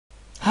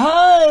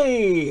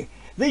Hey,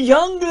 the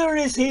Jongleur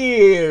is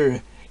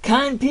here!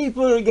 Kind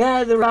people,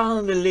 gather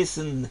round and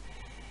listen.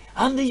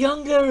 I'm the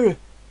Jongleur.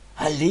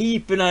 I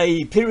leap and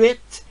I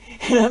pirouette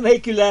and I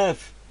make you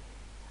laugh.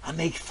 I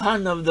make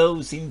fun of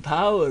those in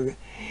power,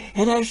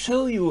 and I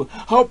show you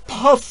how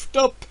puffed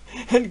up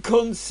and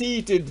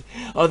conceited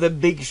are the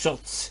big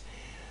shots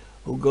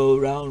who go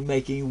around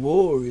making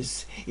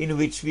wars in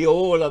which we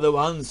all are the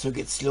ones who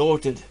get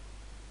slaughtered.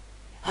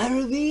 I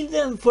reveal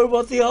them for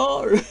what they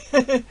are.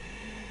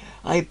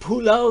 I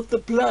pull out the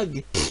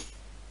plug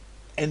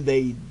and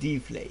they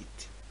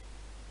deflate.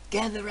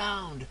 Gather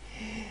round,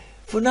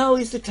 for now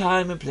is the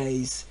time and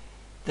place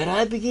that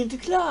I begin to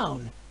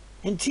clown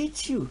and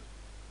teach you.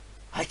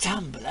 I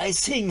tumble, I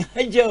sing,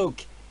 I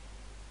joke.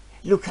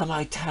 Look how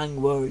my tongue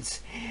whirls,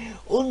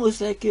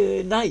 almost like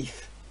a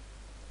knife.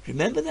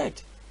 Remember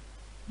that?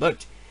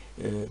 But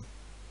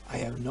I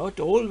have not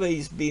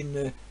always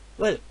been...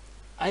 well,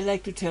 I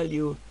like to tell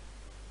you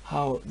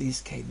how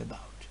this came about.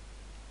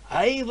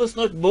 I was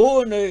not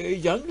born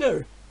a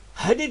Jongleur.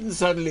 I didn't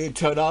suddenly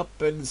turn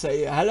up and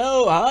say,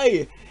 hello,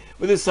 hi,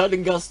 with a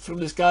sudden gust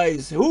from the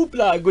skies.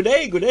 Hoopla, good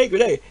day, good day, good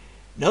day.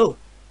 No,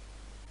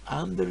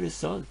 I'm the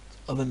result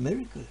of a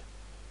miracle.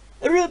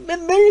 A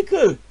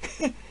miracle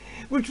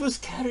which was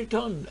carried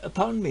on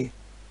upon me.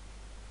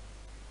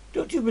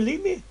 Don't you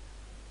believe me?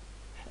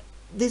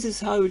 This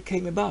is how it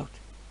came about.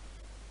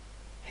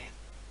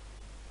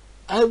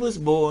 I was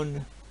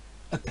born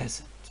a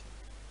peasant.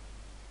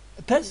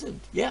 A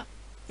peasant, yeah,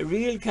 a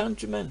real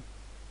countryman.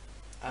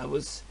 I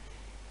was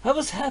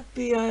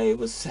happy, I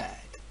was sad.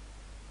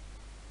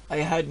 I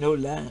had no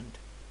land.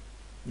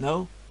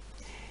 No.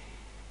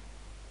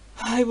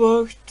 I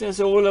worked as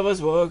all of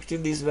us worked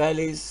in these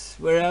valleys,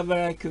 wherever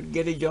I could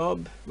get a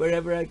job,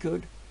 wherever I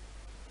could.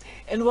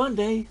 And one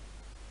day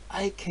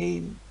I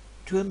came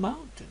to a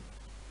mountain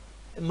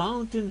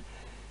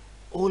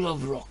all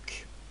of rock.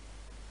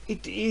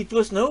 It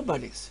was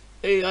nobody's.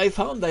 I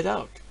found that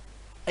out.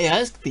 I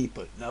asked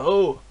people.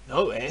 No,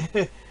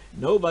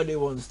 nobody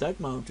wants that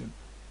mountain.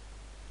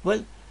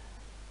 Well,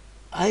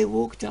 I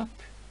walked up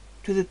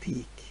to the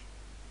peak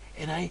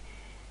and I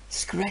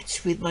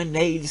scratched with my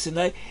nails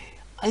and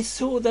I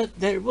saw that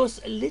there was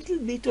a little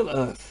bit of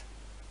earth,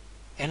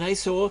 and I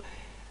saw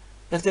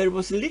that there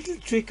was a little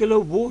trickle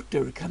of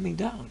water coming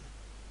down.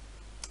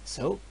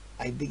 So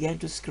I began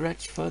to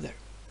scratch further.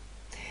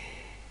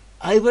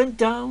 I went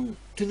down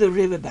to the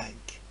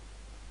riverbank,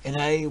 and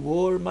I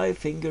wore my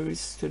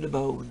fingers to the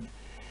bone,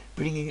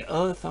 bringing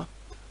earth up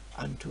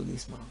unto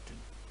this mountain.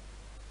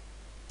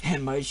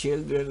 And my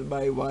children and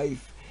my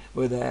wife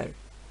were there.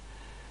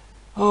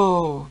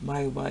 Oh,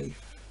 my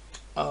wife,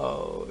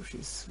 oh,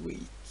 she's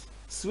sweet.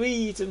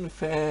 Sweet and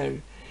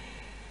fair,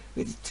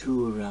 with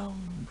 2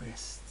 round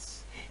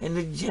breasts, and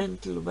a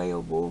gentle way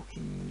of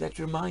walking that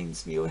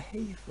reminds me of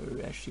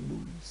Heifer as she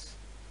moves.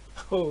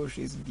 Oh,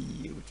 she's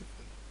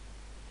beautiful.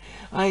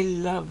 I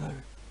love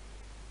her,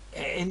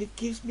 and it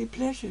gives me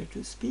pleasure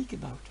to speak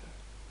about her.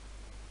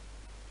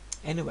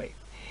 Anyway,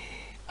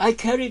 I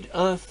carried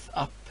earth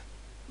up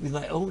with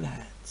my own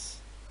hands,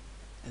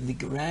 and the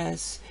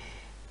grass,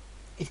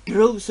 it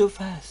grows so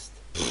fast.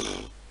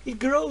 It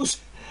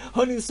grows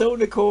on its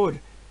own accord.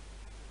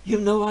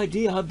 You've no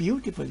idea how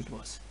beautiful it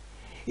was.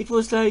 It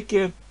was like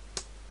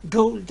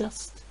gold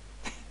dust.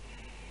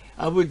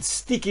 I would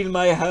stick in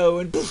my hoe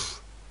and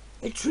poof,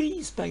 a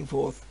tree sprang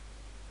forth.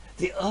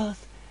 The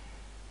earth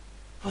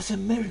was a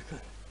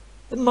miracle,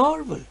 a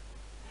marvel.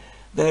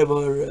 There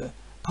were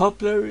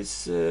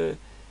poplars and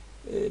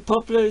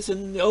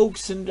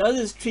oaks and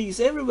other trees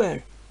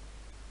everywhere.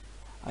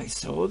 I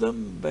saw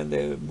them when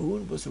the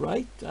moon was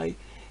right. I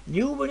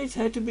knew when it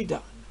had to be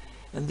done.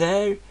 And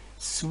there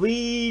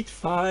sweet,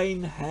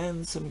 fine,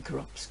 handsome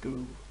crops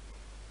grew.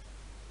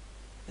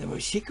 There were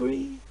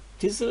chicory,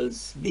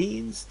 thistles,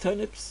 beans,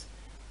 turnips.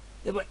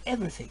 There were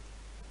everything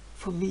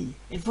for me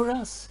and for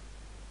us.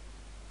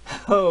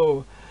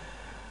 Oh,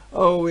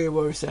 we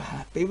were so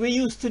happy. We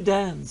used to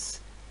dance.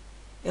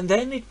 And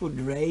then it would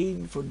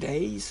rain for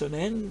days on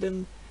end,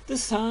 and the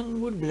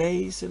sun would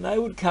blaze, and I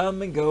would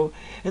come and go,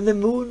 and the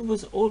moon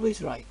was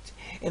always right,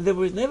 and there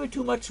was never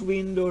too much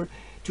wind or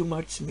too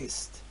much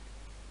mist.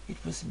 It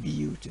was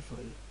beautiful.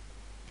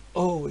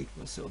 Oh, it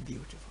was so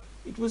beautiful.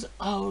 It was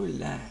our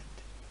land.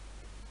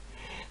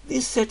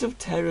 This set of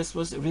terrace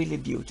was really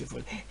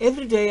beautiful.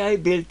 Every day I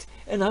built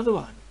another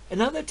one,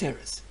 another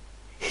terrace.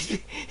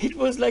 It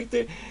was like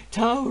the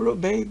Tower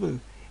of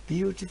Babel,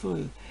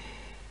 beautiful,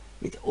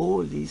 with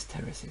all these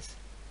terraces.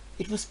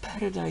 It was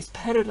paradise,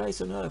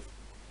 paradise on earth.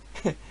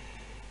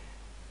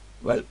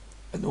 Well,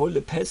 and all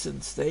the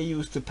peasants, they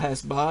used to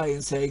pass by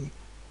and saying,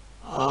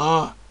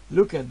 ah,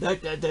 look at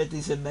that, that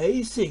is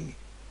amazing.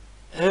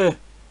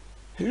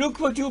 Look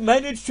what you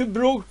managed to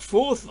brought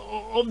forth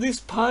of this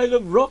pile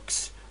of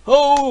rocks.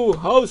 Oh,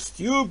 how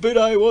stupid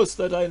I was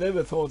that I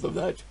never thought of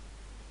that.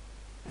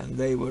 And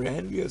they were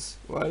envious.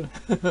 Well,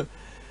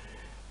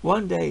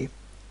 one day,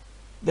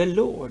 the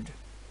Lord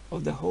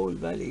of the whole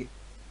valley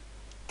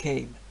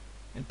came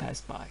and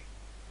passed by.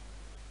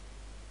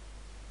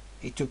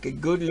 He took a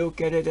good look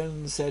at it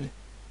and said,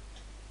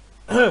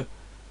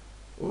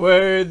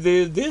 Where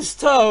did this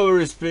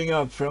tower spring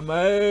up from?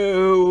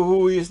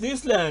 Who is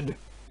this land?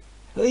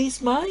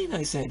 It's mine,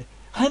 I said.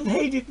 I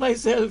made it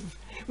myself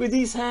with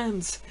these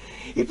hands.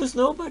 It was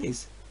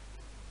nobody's.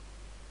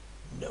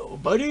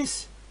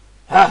 Nobody's?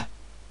 Ha!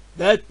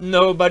 That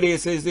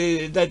nobody's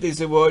that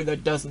is a word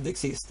that doesn't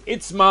exist.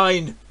 It's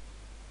mine.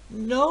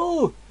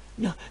 No,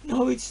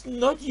 it's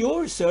not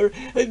yours, sir.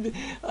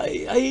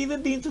 I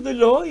even been to the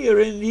lawyer,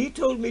 and he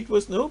told me it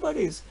was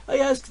nobody's. I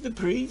asked the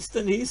priest,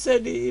 and he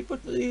said it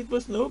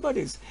was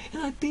nobody's.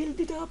 And I built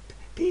it up,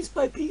 piece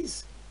by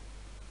piece.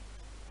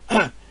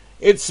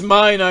 It's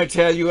mine, I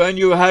tell you, and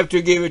you have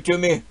to give it to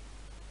me.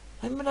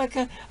 I mean, I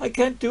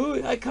can't do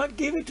it. I can't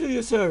give it to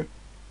you, sir.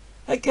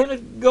 I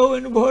cannot go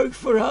and work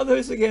for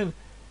others again.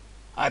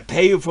 I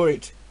pay you for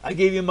it. I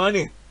give you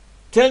money.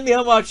 Tell me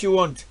how much you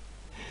want.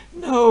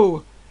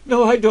 No,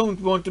 I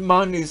don't want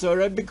money,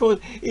 sir, because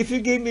if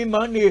you give me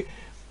money,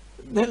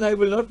 then I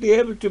will not be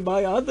able to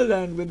buy other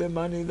land with the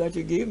money that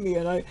you give me,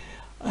 and I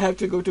have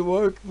to go to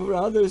work for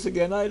others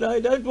again. I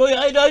don't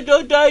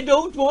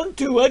want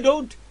to. I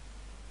don't.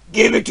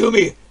 Give it to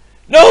me.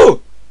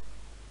 No!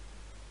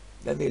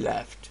 Then he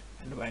laughed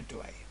and went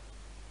away.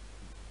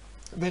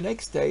 The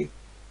next day,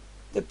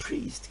 the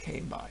priest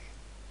came by,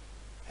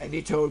 and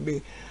he told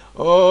me,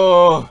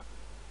 "Oh,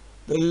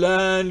 the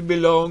land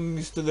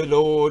belongs to the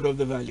Lord of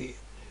the Valley.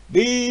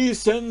 Be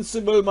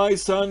sensible, my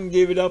son,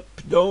 give it up.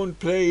 Don't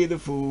play the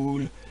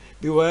fool.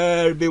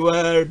 Beware,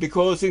 beware,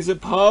 because he's a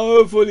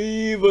powerful,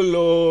 evil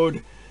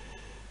Lord.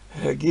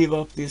 Give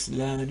up this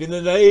land. In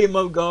the name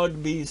of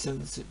God, be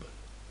sensible."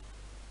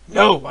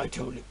 "No," I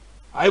told him,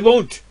 "I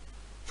won't."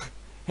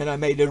 And I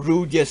made a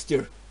rude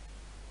gesture.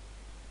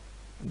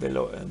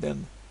 And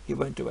then he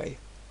went away.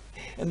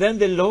 And then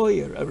the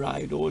lawyer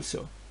arrived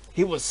also.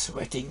 He was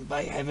sweating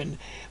by heaven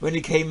when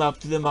he came up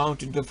to the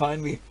mountain to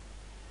find me.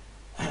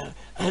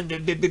 And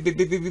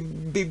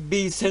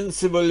be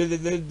sensible.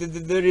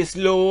 There is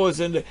laws,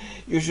 and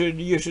you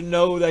should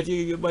know that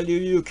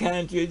you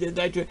can't.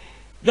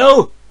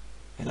 No.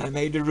 And I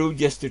made a rude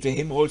gesture to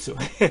him also,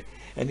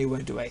 and he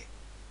went away.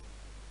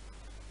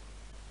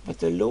 But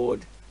the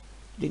Lord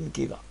didn't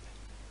give up.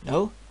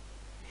 No,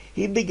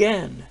 he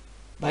began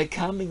by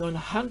coming on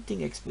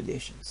hunting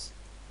expeditions,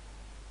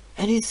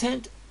 and he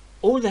sent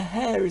all the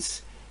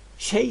hares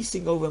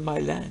chasing over my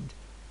land.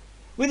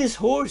 With his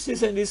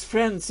horses and his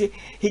friends,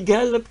 he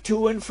galloped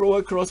to and fro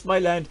across my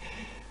land,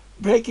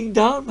 breaking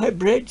down my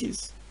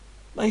bridges,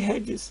 my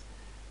hedges.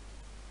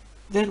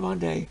 Then one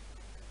day,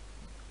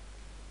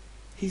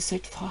 he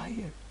set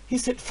fire. He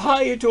set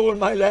fire to all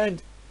my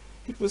land.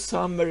 It was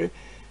summer.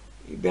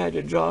 He had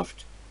a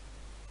drought.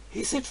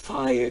 He set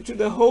fire to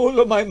the whole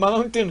of my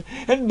mountain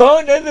and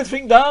burned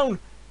everything down,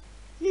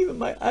 even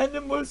my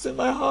animals and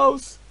my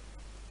house.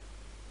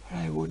 But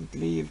I wouldn't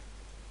leave.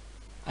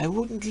 I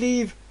wouldn't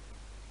leave.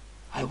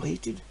 I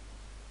waited,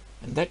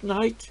 and that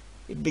night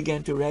it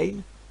began to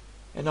rain,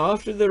 and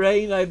after the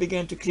rain I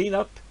began to clean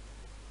up,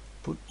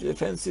 put the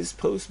fences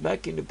posts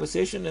back into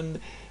position,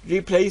 and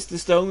replace the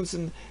stones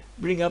and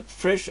bring up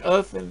fresh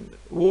earth and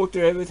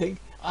water everything.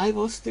 I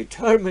was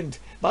determined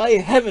by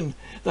heaven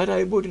that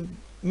I wouldn't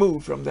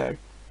move from there,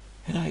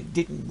 and I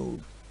didn't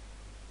move.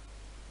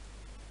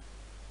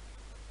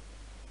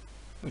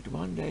 But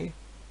one day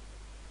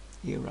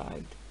he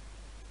arrived,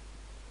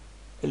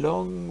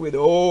 along with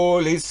all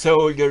his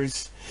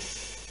soldiers,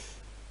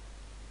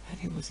 and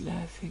he was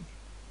laughing.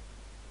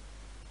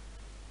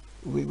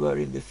 We were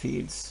in the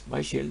fields,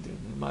 my children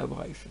and my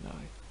wife and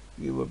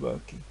I. We were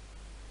working.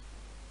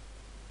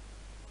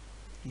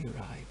 He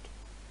arrived.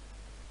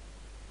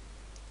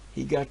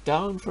 He got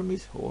down from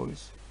his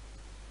horse.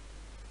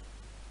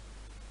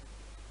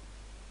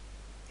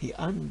 He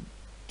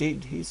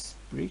undid his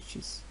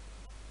breeches.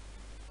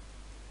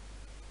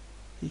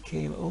 He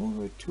came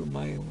over to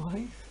my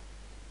wife,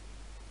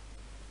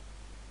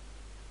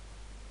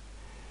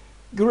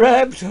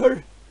 grabbed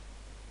her,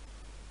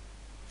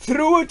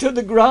 threw her to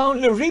the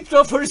ground, and ripped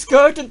off her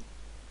skirt. And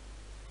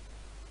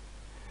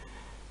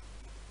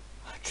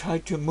I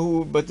tried to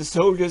move, but the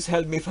soldiers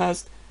held me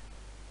fast.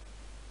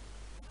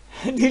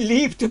 And he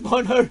leaped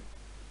upon her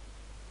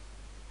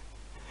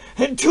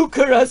and took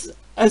her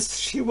as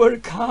she were a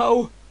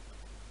cow.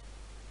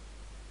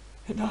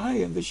 And I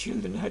and the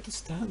children had to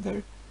stand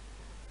there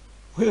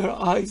with our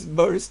eyes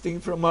bursting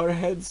from our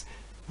heads,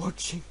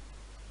 watching.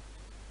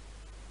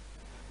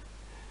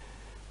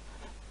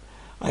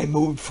 I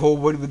moved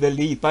forward with a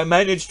leap. I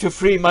managed to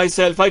free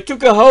myself. I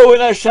took a hoe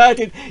and I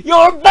shouted,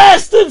 "You're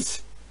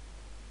bastards!"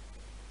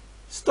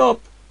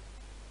 "Stop!"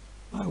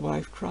 my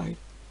wife cried.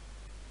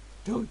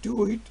 "Don't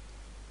do it.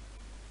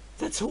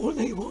 That's all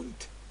they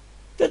want.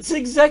 That's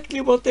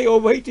exactly what they are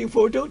waiting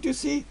for, don't you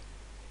see?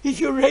 If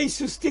you raise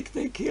your stick,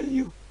 they kill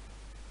you.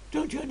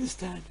 Don't you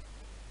understand?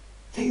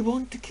 They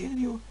want to kill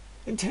you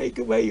and take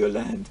away your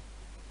land.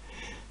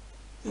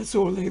 That's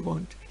all they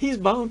want. He's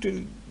bound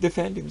to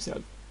defend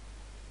himself.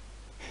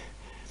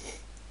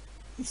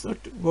 It's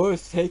not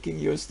worth taking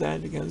your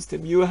stand against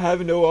him. You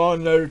have no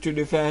honor to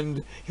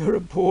defend. You're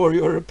a poor,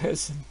 you're a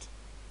peasant.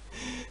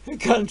 A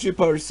country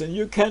person,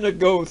 you cannot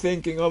go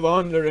thinking of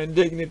honor and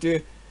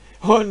dignity.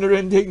 Honor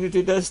and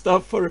dignity, that's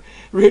stuff for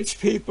rich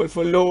people,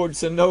 for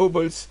lords and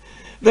nobles.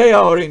 They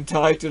are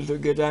entitled to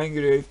get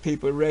angry if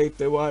people rape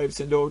their wives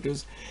and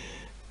daughters.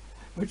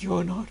 But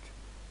you're not.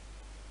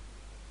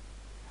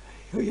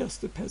 You're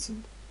just a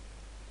peasant.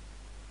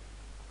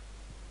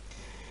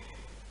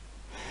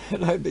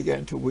 And I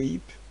began to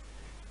weep,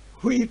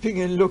 weeping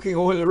and looking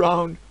all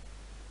around.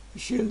 The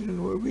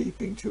children were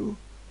weeping too.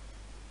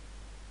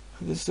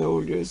 And the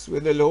soldiers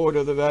with the Lord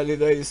of the Valley,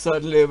 they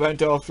suddenly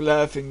went off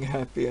laughing,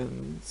 happy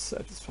and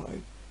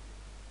satisfied.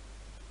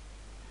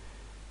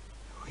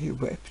 We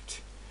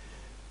wept.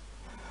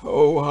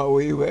 Oh, how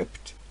we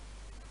wept.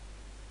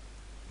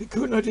 We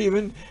could not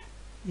even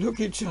look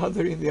each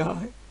other in the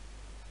eye.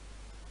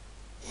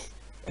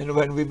 And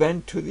when we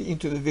went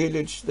into the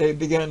village, they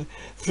began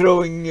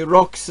throwing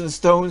rocks and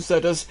stones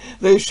at us.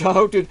 They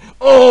shouted,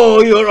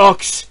 "Oh, you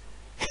rocks!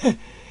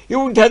 You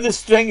won't have the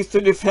strength to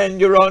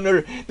defend your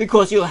honor,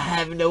 because you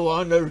have no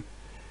honor.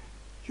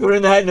 You're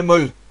an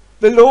animal.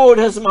 The Lord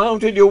has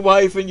mounted your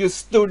wife, and you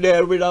stood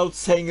there without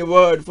saying a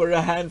word for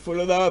a handful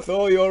of earth.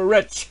 Oh, you're a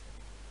wretch!"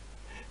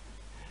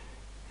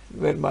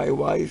 When my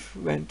wife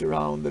went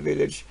around the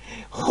village,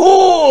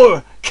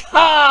 "Whore!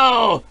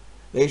 Cow!"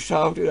 they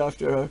shouted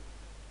after her.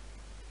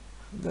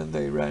 Then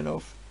they ran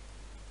off.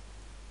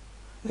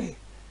 They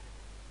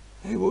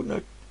would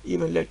not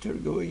even let her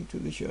go into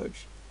the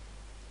church.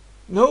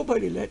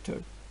 Nobody let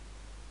her.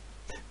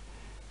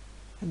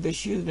 And the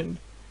children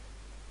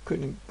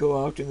couldn't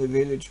go out in the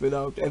village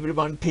without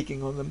everyone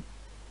picking on them.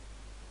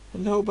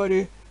 And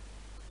nobody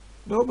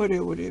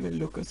would even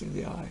look us in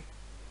the eye.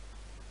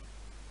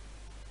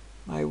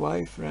 My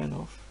wife ran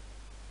off.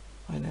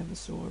 I never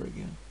saw her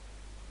again.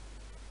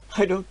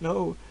 I don't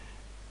know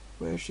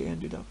where she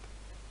ended up.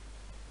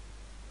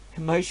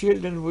 And my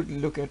children would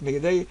look at me.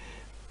 They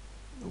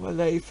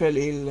fell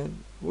ill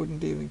and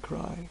wouldn't even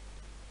cry.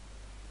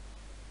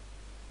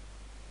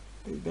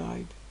 They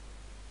died.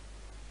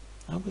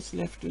 I was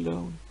left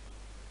alone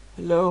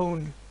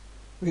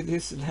with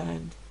this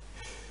land.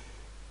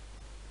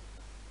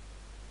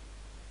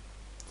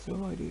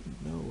 So I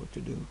didn't know what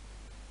to do.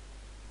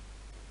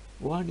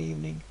 One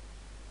evening,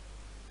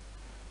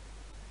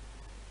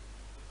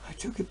 I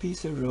took a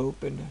piece of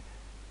rope and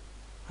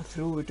I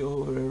threw it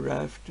over a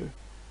rafter.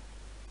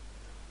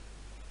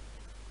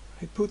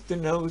 I put the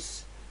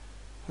noose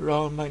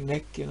around my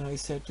neck and I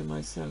said to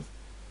myself,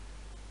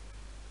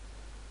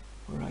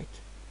 "All right.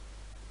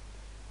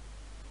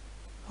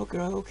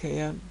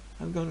 Okay,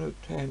 I'm going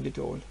to end it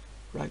all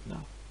right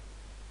now."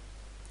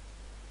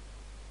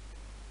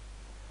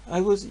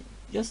 I was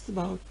just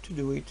about to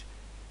do it,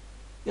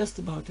 just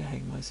about to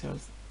hang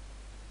myself,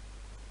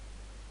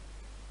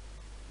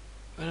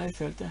 when I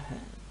felt a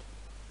hand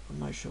on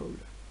my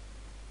shoulder.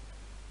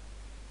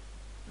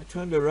 I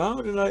turned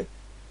around and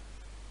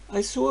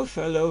I saw a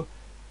fellow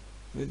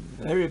with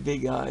very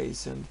big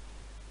eyes and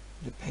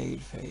a pale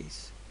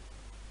face.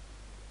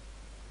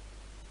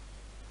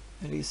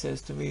 And he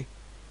says to me,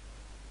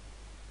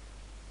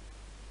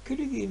 "Could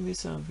you give me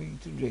something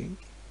to drink?"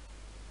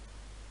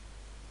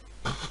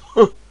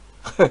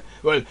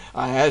 Well,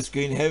 I ask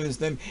you in heaven's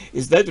name,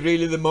 is that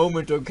really the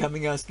moment of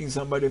coming asking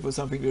somebody for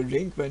something to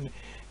drink when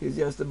he's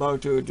just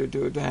about to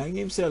hang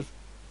himself?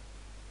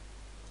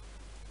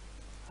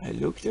 I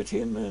looked at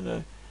him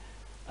and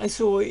I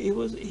saw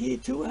he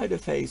too had a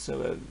face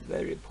of a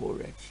very poor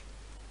wretch.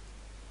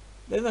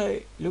 Then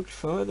I looked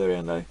further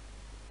and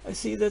I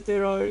see that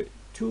there are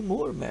two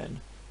more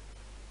men,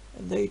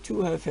 and they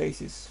too have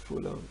faces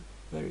full of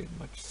very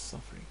much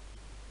suffering.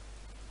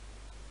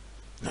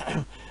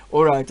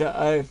 All right,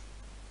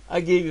 I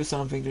give you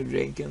something to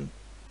drink, and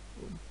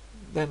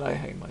then I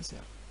hang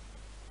myself.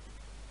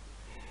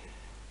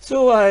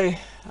 So I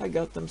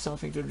got them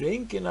something to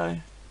drink, and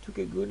I took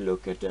a good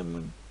look at them,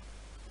 and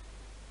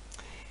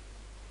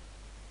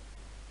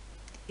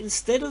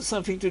instead of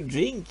something to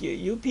drink,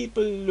 you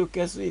people look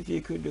as if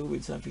you could do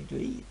with something to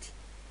eat.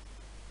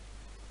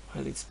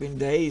 Well, it's been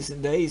days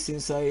and days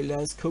since I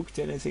last cooked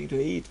anything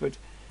to eat, but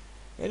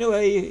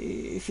anyway,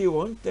 if you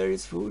want, there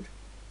is food.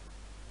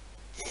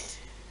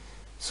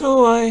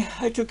 So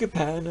I took a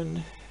pan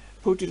and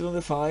put it on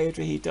the fire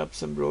to heat up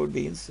some broad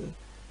beans.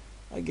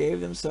 I gave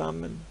them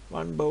some, and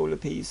one bowl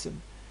apiece,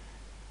 and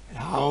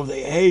how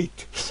they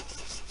ate!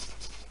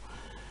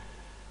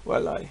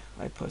 Well,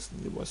 I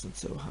personally wasn't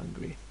so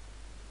hungry.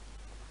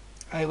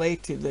 I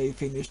waited till they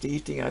finished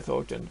eating, I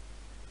thought, and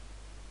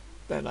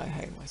then I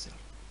hang myself.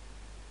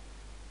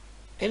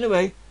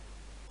 Anyway,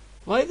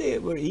 while they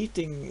were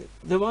eating,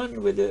 the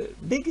one with the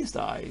biggest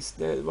eyes,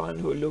 the one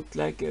who looked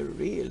like a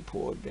real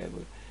poor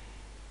devil,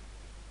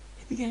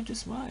 he began to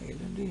smile,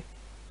 and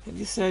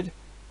he said,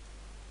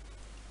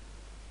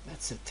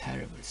 "That's a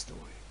terrible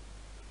story,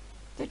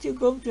 that you're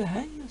going to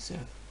hang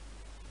yourself.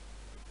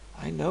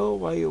 I know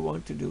why you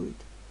want to do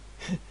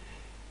it.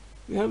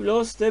 You have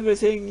lost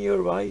everything,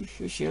 your wife,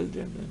 your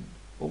children, and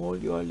all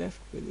you are left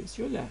with is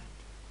your land.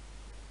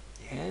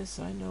 Yes,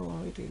 I know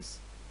how it is.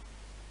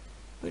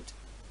 But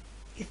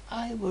if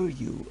I were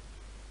you,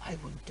 I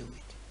wouldn't do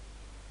it.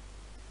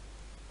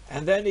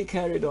 And then he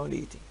carried on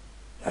eating.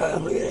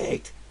 We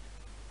ate.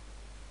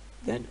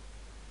 Then,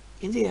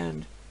 in the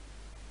end,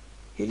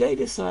 he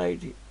laid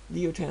aside the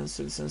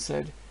utensils and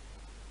said,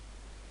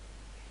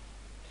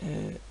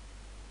 do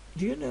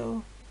you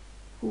know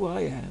who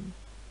I am?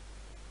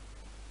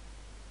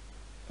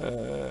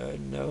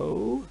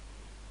 No,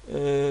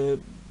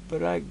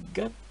 but I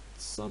got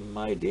some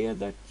idea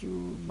that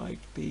you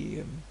might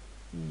be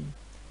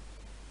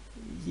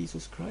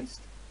Jesus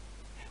Christ.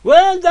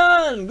 Well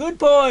done! Good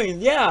point!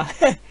 Yeah,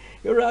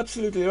 you're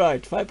absolutely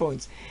right. 5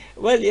 points.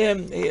 Well,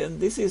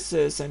 this is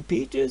St.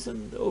 Peter's,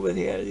 and over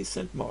here is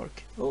St.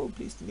 Mark. Oh,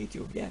 pleased to meet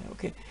you. Yeah,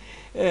 okay.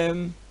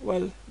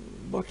 Well,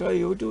 what are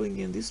you doing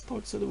in these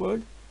parts of the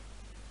world?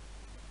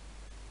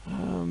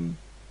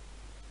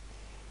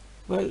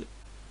 Well,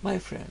 my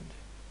friend,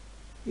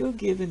 you've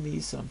given me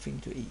something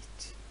to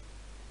eat,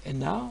 and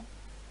now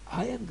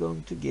I am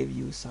going to give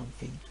you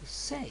something to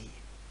say.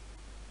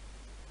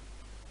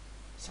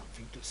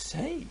 Something to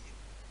say?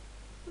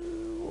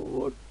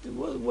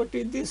 What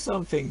is this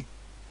something?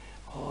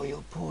 Oh,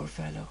 you poor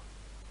fellow.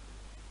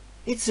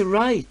 It's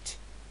right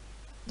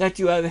that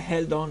you have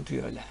held on to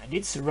your land.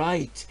 It's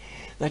right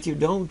that you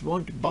don't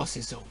want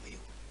bosses over you.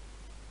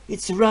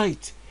 It's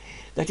right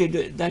that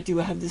you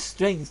have the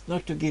strength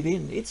not to give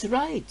in. It's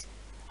right.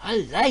 I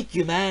like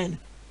you, man.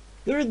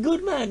 You're a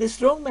good man, a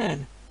strong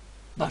man.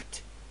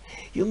 But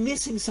you're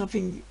missing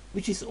something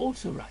which is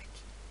also right,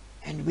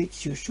 and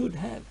which you should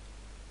have.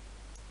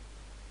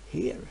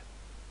 Here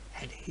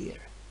and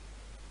here.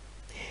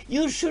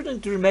 You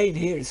shouldn't remain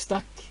here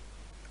stuck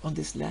on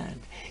this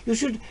land. You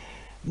should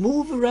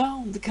move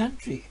around the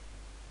country.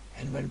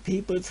 And when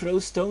people throw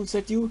stones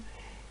at you,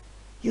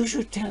 you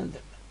should tell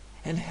them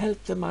and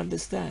help them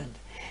understand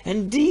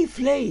and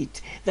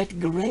deflate that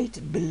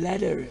great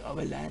bladder of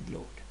a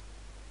landlord.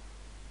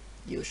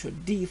 You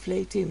should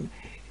deflate him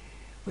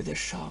with the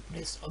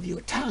sharpness of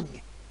your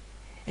tongue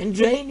and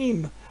drain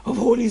him of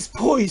all his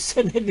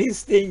poison and his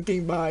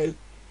stinking bile.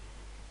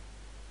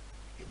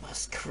 You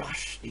must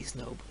crush these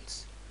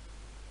nobles,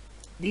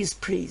 these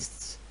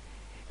priests,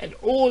 and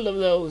all of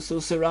those who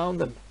surround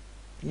them,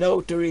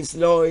 notaries,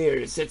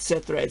 lawyers,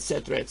 etc.,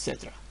 etc.,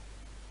 etc.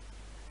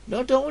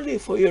 Not only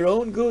for your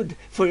own good,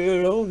 for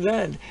your own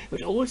land,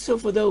 but also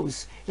for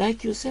those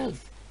like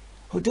yourself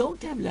who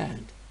don't have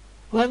land,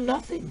 who have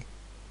nothing,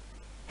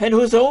 and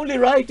whose only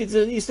right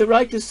is the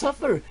right to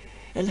suffer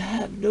and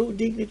have no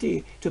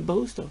dignity to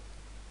boast of.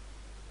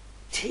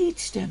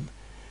 Teach them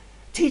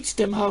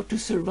how to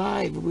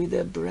survive with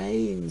their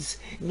brains,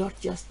 not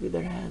just with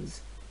their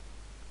hands.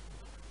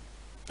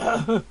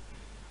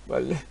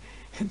 Well,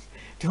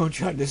 don't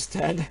you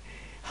understand?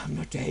 I'm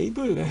not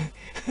able.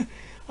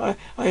 I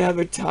have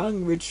a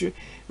tongue which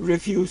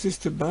refuses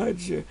to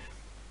budge.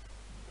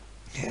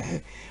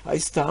 I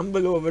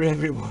stumble over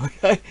every word.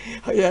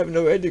 I have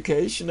no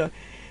education.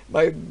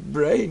 My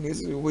brain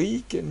is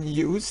weak and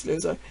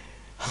useless.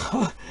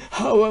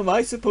 How am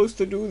I supposed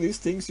to do these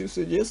things you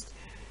suggest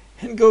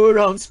and go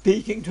around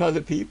speaking to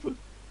other people?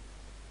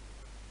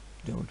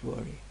 Don't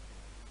worry.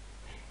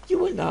 You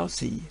will now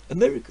see a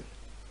miracle.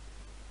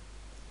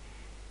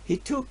 He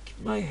took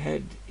my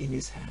head in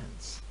his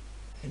hands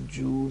and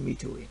drew me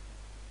to him.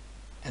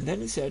 And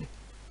then he said,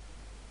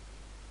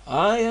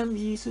 I am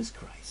Jesus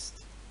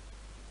Christ.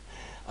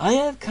 I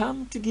have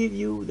come to give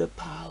you the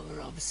power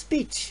of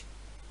speech.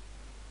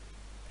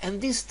 And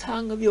this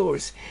tongue of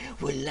yours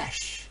will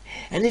lash,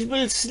 and it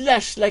will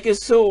slash like a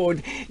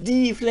sword,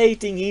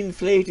 deflating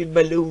inflated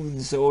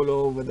balloons all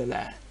over the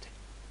land.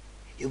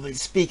 You will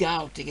speak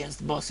out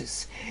against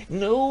bosses.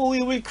 No,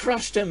 you will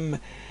crush them,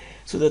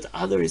 so that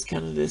others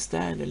can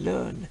understand and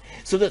learn,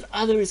 so that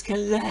others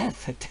can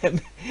laugh at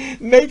them,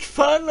 make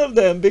fun of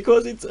them,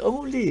 because it's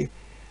only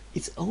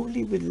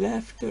with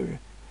laughter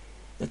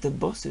that the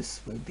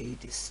bosses will be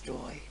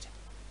destroyed.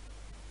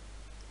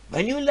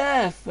 When you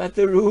laugh at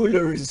the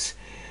rollers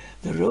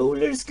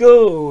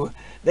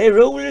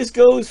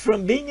goes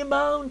from being a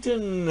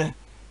mountain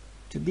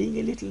to being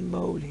a little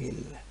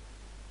molehill,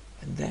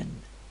 and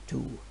then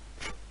to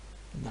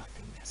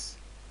nothingness.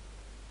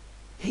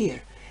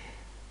 Here,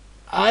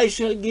 I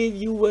shall give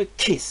you a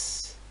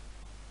kiss,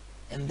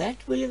 and that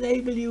will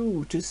enable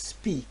you to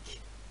speak.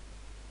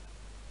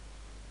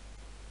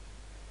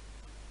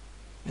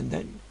 And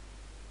then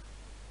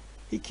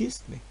he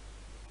kissed me.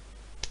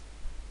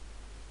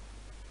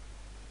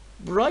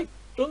 Right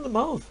on the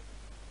mouth.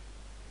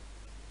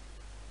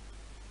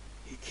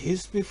 He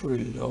kissed me for a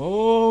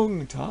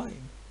long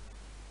time.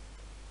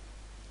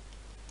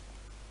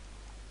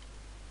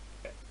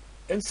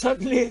 And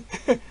suddenly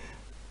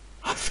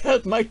I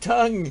felt my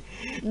tongue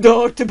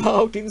dart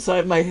about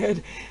inside my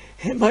head,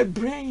 and my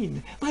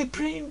brain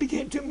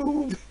began to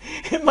move,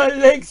 and my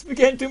legs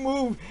began to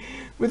move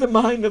with a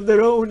mind of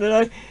their own,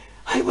 and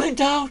I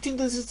went out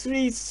into the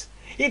streets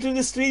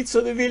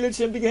of the village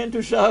and began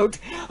to shout,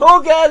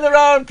 "Oh, gather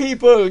round,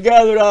 people,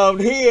 gather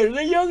round, here,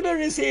 the Jongleur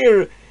is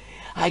here.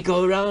 I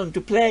go around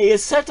to play a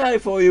satire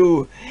for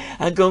you.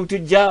 I'm going to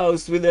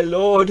joust with the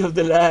lord of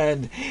the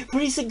land, for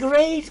he's a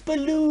great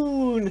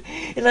balloon,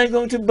 and I'm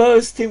going to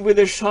burst him with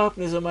the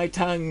sharpness of my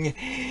tongue,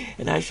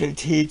 and I shall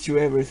teach you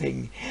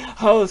everything,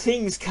 how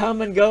things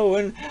come and go,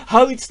 and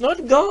how it's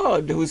not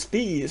God who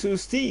steals.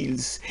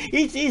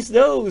 It is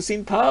those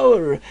in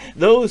power,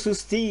 those who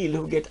steal,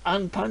 who get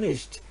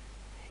unpunished.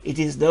 It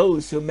is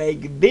those who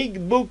make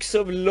big books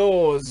of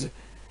laws.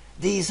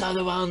 These are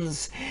the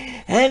ones,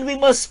 and we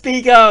must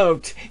speak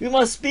out. We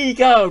must speak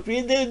out.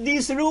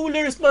 These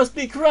rulers must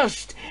be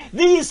crushed.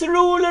 These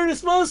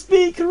rulers must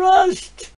be crushed.